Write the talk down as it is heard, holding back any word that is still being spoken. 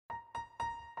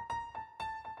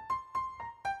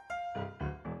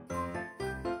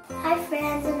Hi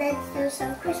friends, and let's do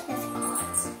some Christmas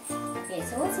cards. Okay,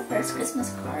 so what's the first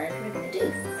Christmas card we're gonna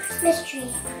do? Christmas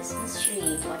tree. Christmas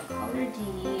tree. What color do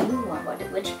you want?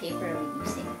 Which paper are we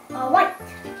using? White.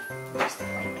 Use the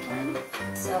white one.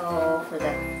 So for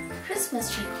the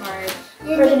Christmas tree card,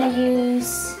 we're gonna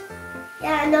use.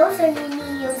 Yeah, and also you need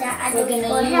to use that. We're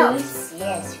gonna use.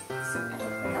 Yes. We're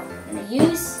gonna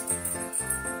use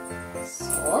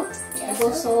salt,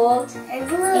 table salt, and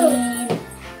glue. And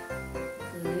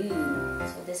glue.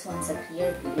 So this one's a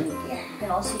clear glue. Yeah. You can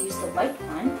also use the white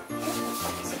one.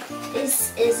 So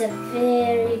this is a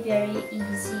very, very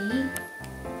easy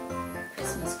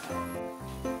Christmas card.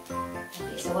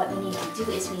 Okay, so what we need to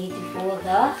do is we need to fold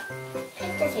the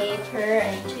paper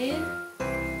into.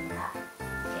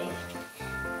 Okay.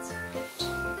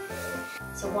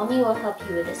 So Mommy will help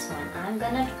you with this one. I'm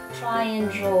gonna try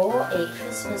and draw a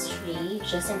Christmas tree,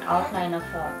 just an outline of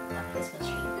a Christmas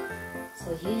tree.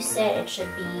 So you said it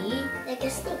should be like a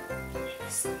snake. Like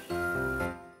a snake.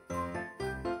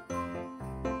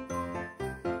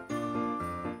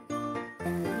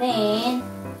 And then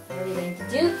what are we going to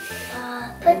do?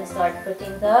 We're going to start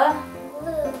putting the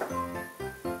glue.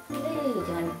 glue. Do you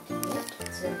want to do it?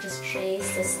 So just trace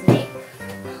the snake.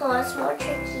 Oh, it's more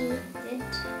tricky.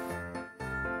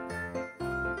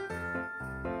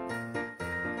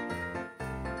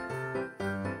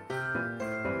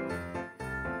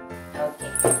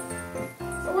 Okay.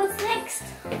 So what's next?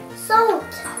 Salt.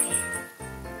 Okay.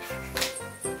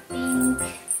 Pink.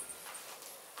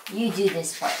 You do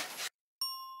this part.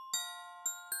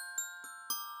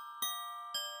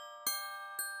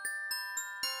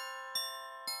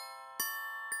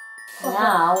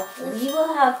 Now we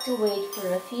will have to wait for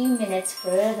a few minutes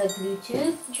for the glue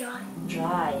to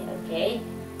dry. Okay.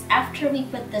 After we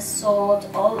put the salt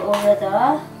all over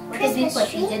the what did we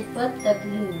put? We did put the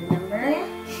glue, remember? Yeah.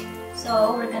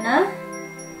 So we're gonna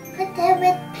put the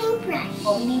with paintbrush.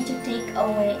 Oh, we need to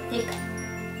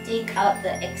take out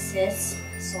the excess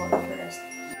salt first.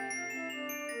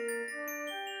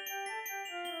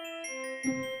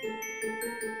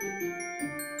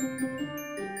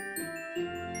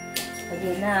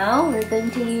 Okay, now we're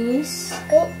going to use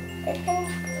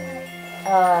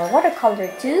watercolor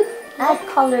to add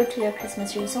color to your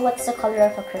Christmas tree. So what's the color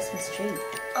of a Christmas tree?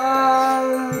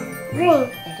 Green.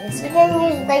 It is. We can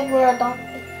use like dark.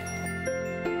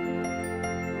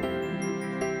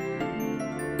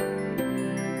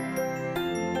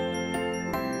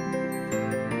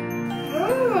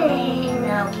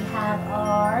 Now we have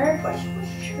our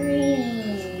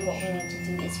tree. What we need to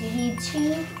do is we need to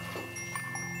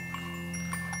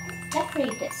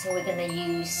decorate it. So we're gonna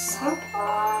use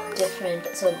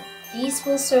different. So these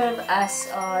will serve as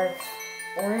our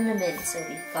ornaments. So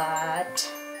we've got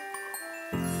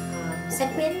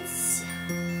sequins,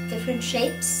 different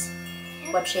shapes.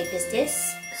 What shape is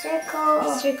this?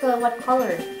 Circle. Circle. What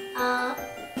color?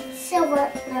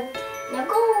 Silver. No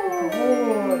gold.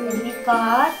 Gold. And we've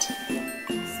got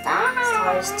Stars.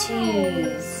 stars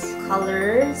too.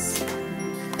 Colors.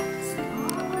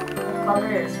 What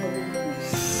colors will we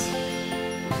use?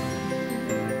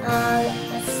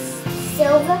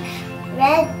 Silver,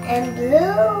 red, and blue.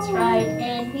 That's right.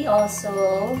 And we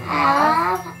also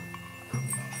have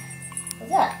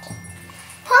what's that?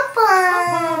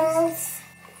 Pom-poms.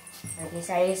 Okay,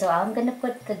 sorry. So I'm gonna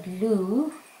put the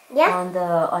glue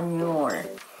on your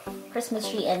Christmas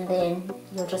tree, and then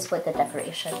you'll just put the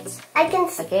decorations. I can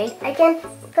stick.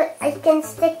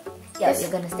 Yeah,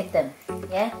 you're gonna stick them.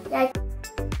 Yeah. Yeah.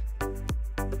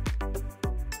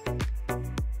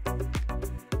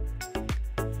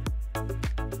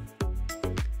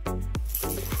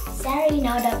 Sari,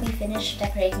 now that we finished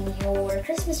decorating your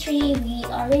Christmas tree, we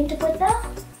are going to put the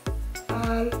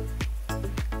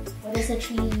what is the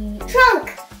tree?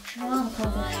 Trunk Trunk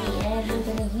of the tree, and we're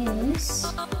gonna use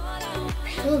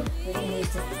paint. We're gonna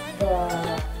use the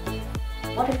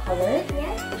watercolor.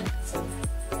 Yeah. So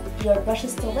your brush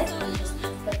is still wet. Just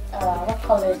put what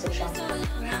color is the trunk?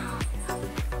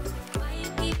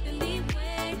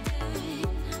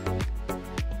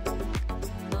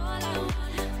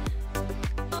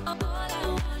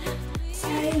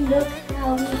 Sorry, look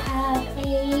now we have a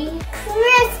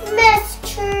Christmas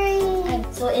tree.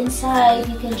 and so inside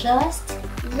you can just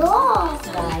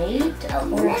write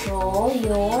or draw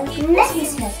your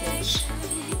Christmas message.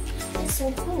 That's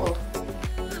so cool.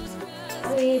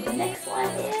 Okay, the next one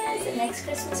is the next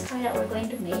Christmas card that we're going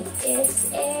to make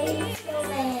is a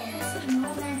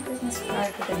snowman Christmas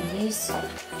card. We're going to use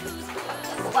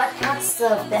what's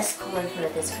the best color for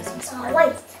this Christmas card?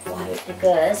 White. White,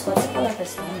 because what's the color for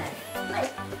snowman?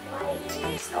 White.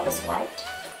 White. It's always white. So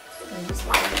we're going to use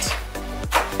white.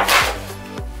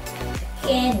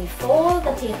 and we fold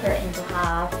the paper into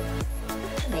half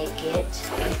to make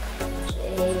it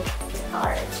a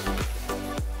card.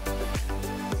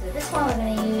 So this one we're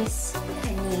going to use a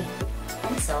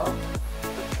pencil.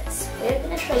 We're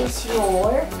going to trace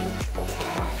your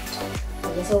hand.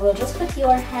 Okay, so we'll just put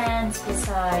your hands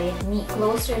beside me,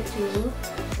 closer to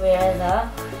where the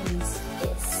crease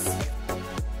is.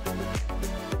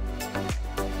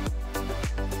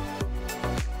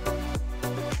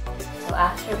 So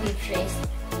after we trace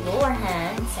your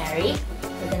hand, Sari,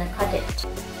 we're going to cut it.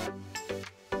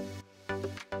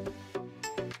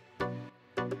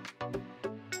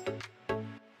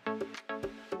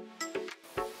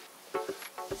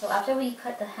 So after we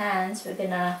cut the hands, we're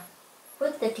gonna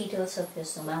put the details of your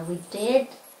snowman. We did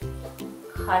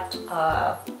cut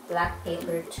black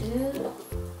paper to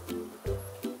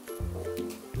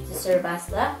serve as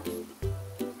the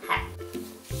hat.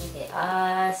 Okay,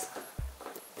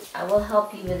 I will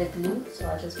help you with the glue, so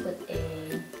I'll just put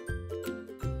a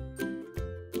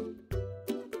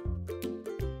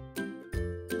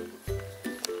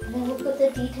and then we'll put the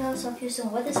details of your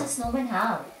snowman. What does a snowman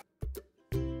have?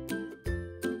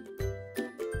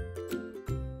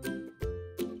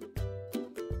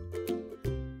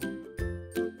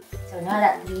 So now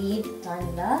that we've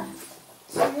done the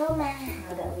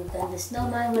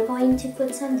snowman, we're going to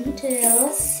put some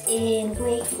details in.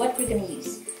 Wait, what we're gonna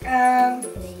use? We're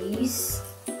gonna use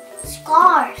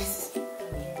Scars.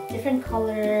 different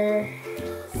color,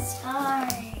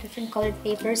 different colored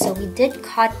paper. So we did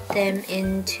cut them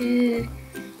into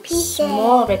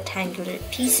small rectangular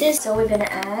pieces. So we're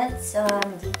gonna add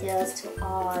some details to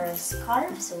our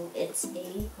scarf. So it's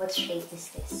a, what shape is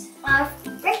this? A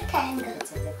rectangle.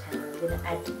 It's a rectangle. We're gonna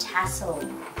add the tassel.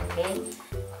 Okay.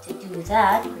 To do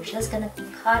that, we're just gonna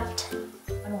cut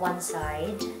on one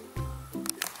side.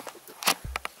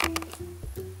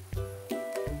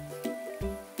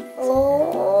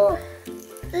 Oh,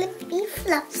 flippy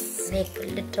flops. Make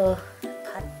little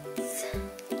cuts.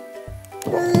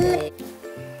 Okay.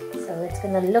 So it's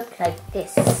gonna look like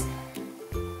this.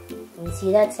 Can you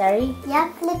see that, Sari?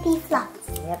 Yeah, flippy flops.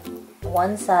 Yep.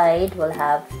 One side will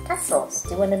have tassels.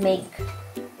 Do you want to make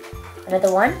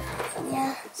another one?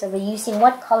 Yeah. So we're using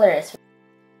what colors?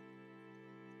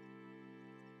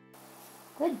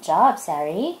 Good job,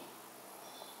 Sari.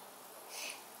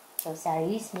 So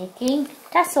Sari is making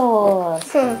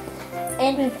tassels.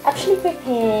 And we've actually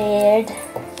prepared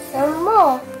Some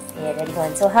more. yeah, ready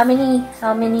one. So how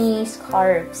many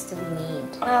scarves do we need?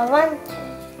 1,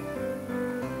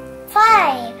 2,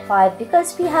 5. 5,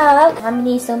 because we have, how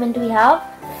many snowmen do we have?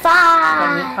 5.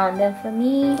 Can you count them for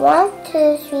me? 1,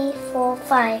 2, 3, 4,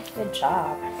 5. Good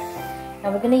job. Now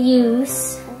we're gonna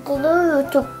use Glue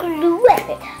to glue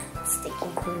it. sticky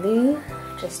glue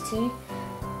just to,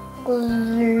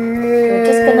 Glue. we're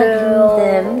just gonna glue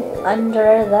them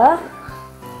under the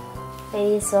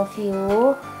face of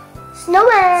your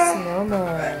Snowman.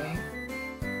 snowman.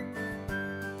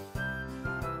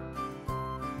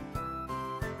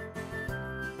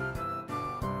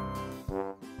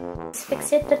 Let's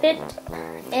fix it a bit,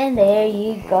 and there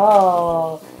you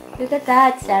go. Look at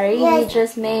that, Sari. Yes. You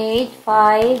just made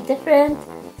 5 different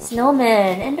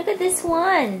snowmen, and look at this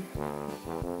one.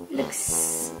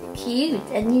 Looks cute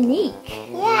and unique.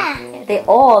 Yeah. They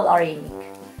all are unique.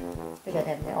 Look at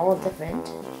them, they're all different,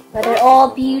 but they're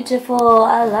all beautiful.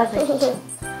 I love it.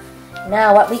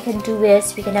 Now what we can do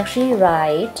is we can actually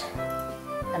write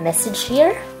a message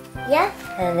here, Yeah.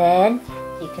 and then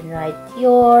you can write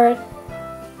your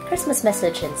Christmas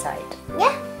message inside.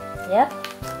 Yeah. Yep.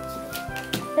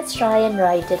 Let's try and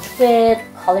write it with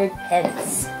colored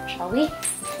pens, shall we?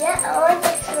 Yeah, I want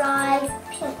to try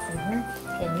pink.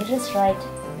 Can you just write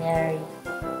Merry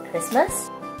Christmas?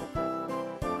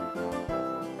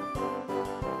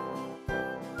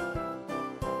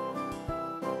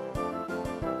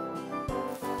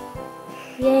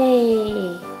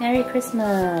 Yay! Merry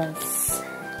Christmas!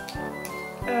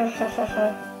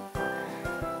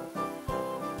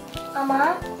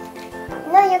 Mama,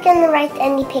 no, you can write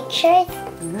any pictures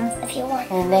if you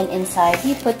want. And then inside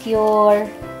you put your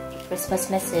Christmas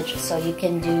message, so you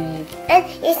can do. And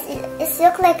it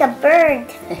looks like a bird.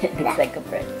 It looks like a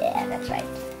bird. Yeah, that's right.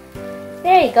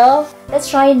 There you go. Let's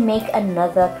try and make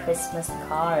another Christmas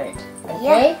card.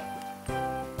 Okay?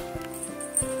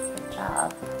 Good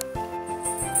job.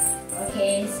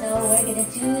 Okay, so we're gonna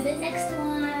do the next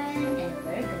one, and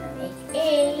we're gonna make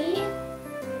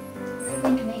we're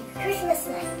going to make Christmas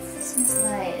lights. Christmas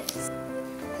lights.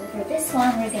 So for this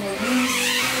one, we're gonna use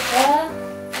the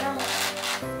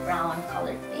brown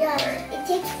colored paper. Yeah, it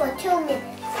takes for 2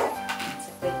 minutes. It's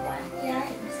a quick one. Yeah.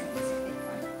 It's a quick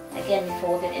one. again, we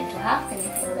fold it into half, then we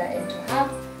fold that into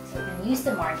half. So we're going to use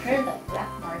the marker, the black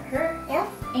marker,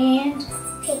 and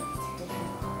paint.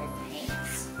 different colored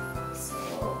paints.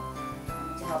 So,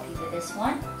 to help you with this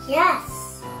one,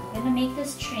 Yes. we're going to make the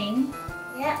string.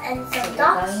 Yeah, and So some we're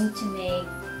dots. going to make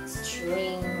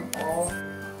string of.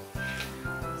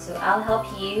 So I'll help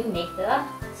you make the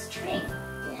string.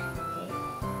 Yeah.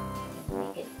 Okay.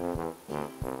 Make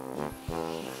it.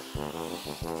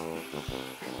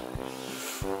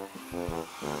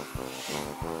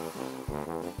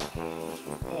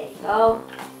 There you go.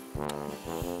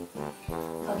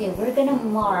 Okay, we're gonna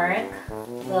mark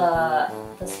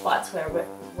the spots where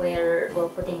we're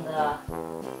putting the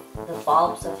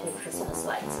bulbs of your Christmas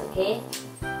lights. Okay,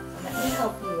 so let me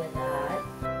help you with that.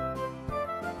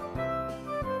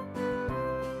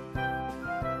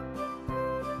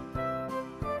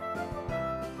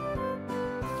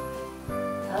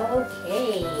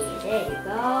 Okay, there you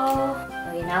go.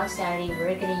 Okay, now Sari,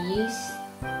 we're gonna use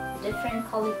different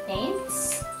colored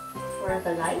paints for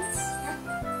the lights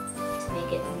to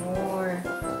make it more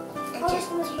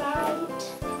Christmas light.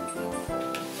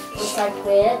 We'll start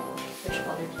with which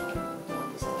color do you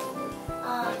want to start with?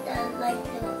 The light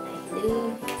blue. Light blue.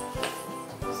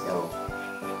 So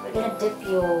we're gonna dip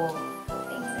your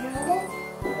Finger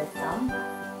on it. thumb.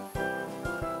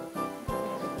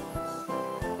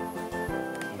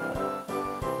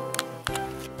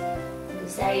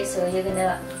 Sari, so you're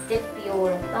gonna dip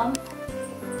your thumb.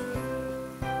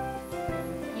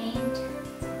 Paint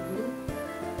blue.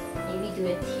 Maybe do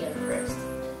it here first.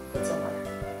 Put some more.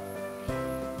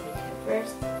 Do it here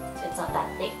first, so it's not that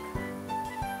thick.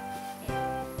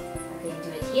 Okay, do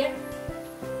it here.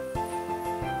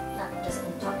 Not just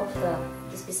on top of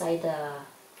just beside the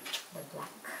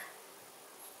black.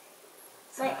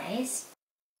 So nice.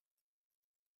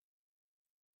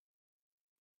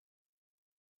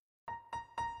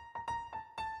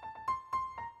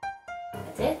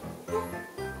 That's it.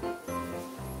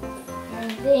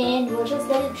 And then we'll just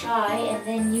let it dry, and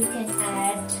then you can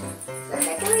add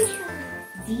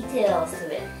details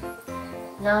to it.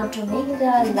 Now to make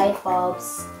the light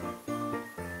bulbs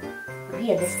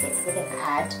realistic, we're gonna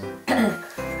add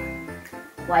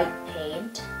white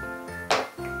paint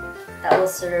that will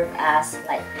serve as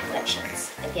light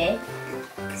reflections. Okay,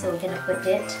 so we're gonna put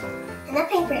it. And a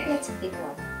paper. It's a big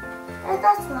one.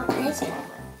 That's not It's a nice. small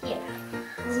one. Here.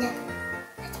 No.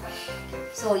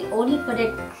 So you only put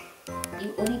it.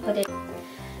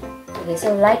 Okay,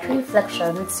 so light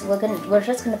reflections. We're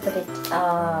just gonna put it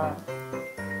on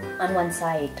one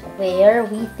side where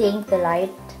we think the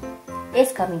light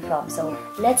is coming from. So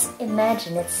let's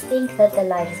think that the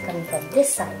light is coming from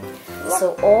this side.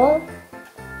 So all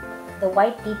the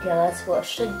white details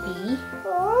should be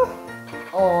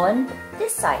on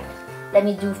this side. Let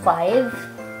me do five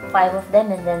of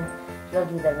them, and then you'll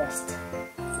do the rest.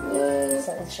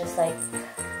 So it's just like.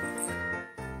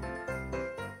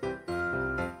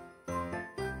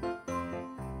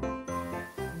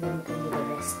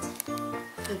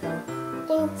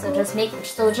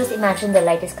 So just imagine the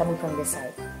light is coming from this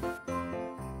side.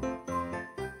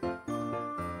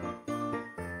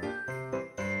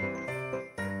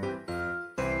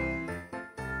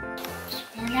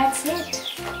 And that's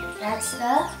it. That's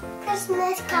the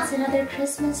Christmas card. That's another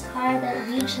Christmas card that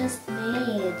we just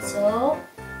made. So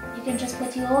you can just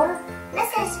put your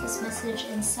Christmas message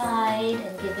inside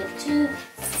and give it to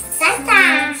Santa.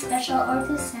 someone special or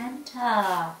to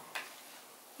Santa.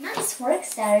 Nice work,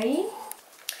 Sari.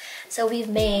 So we've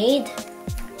made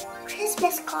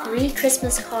Christmas card. 3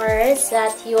 Christmas cards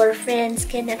that your friends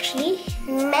can actually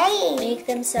make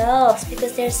themselves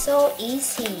because they're so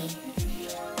easy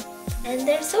and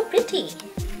they're so pretty,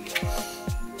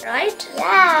 right?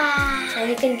 Yeah. And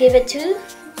you can give it to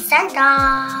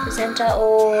Santa.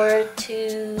 Or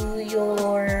to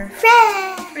your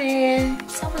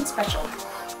friend, someone special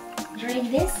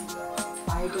during this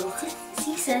holiday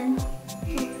season.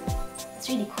 It's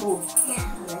really cool. Yeah.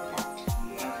 I like that.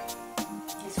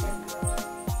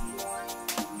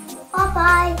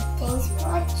 Bye-bye. Thanks for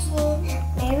watching.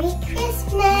 Merry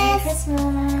Christmas. Merry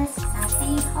Christmas.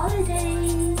 Happy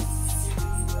holidays.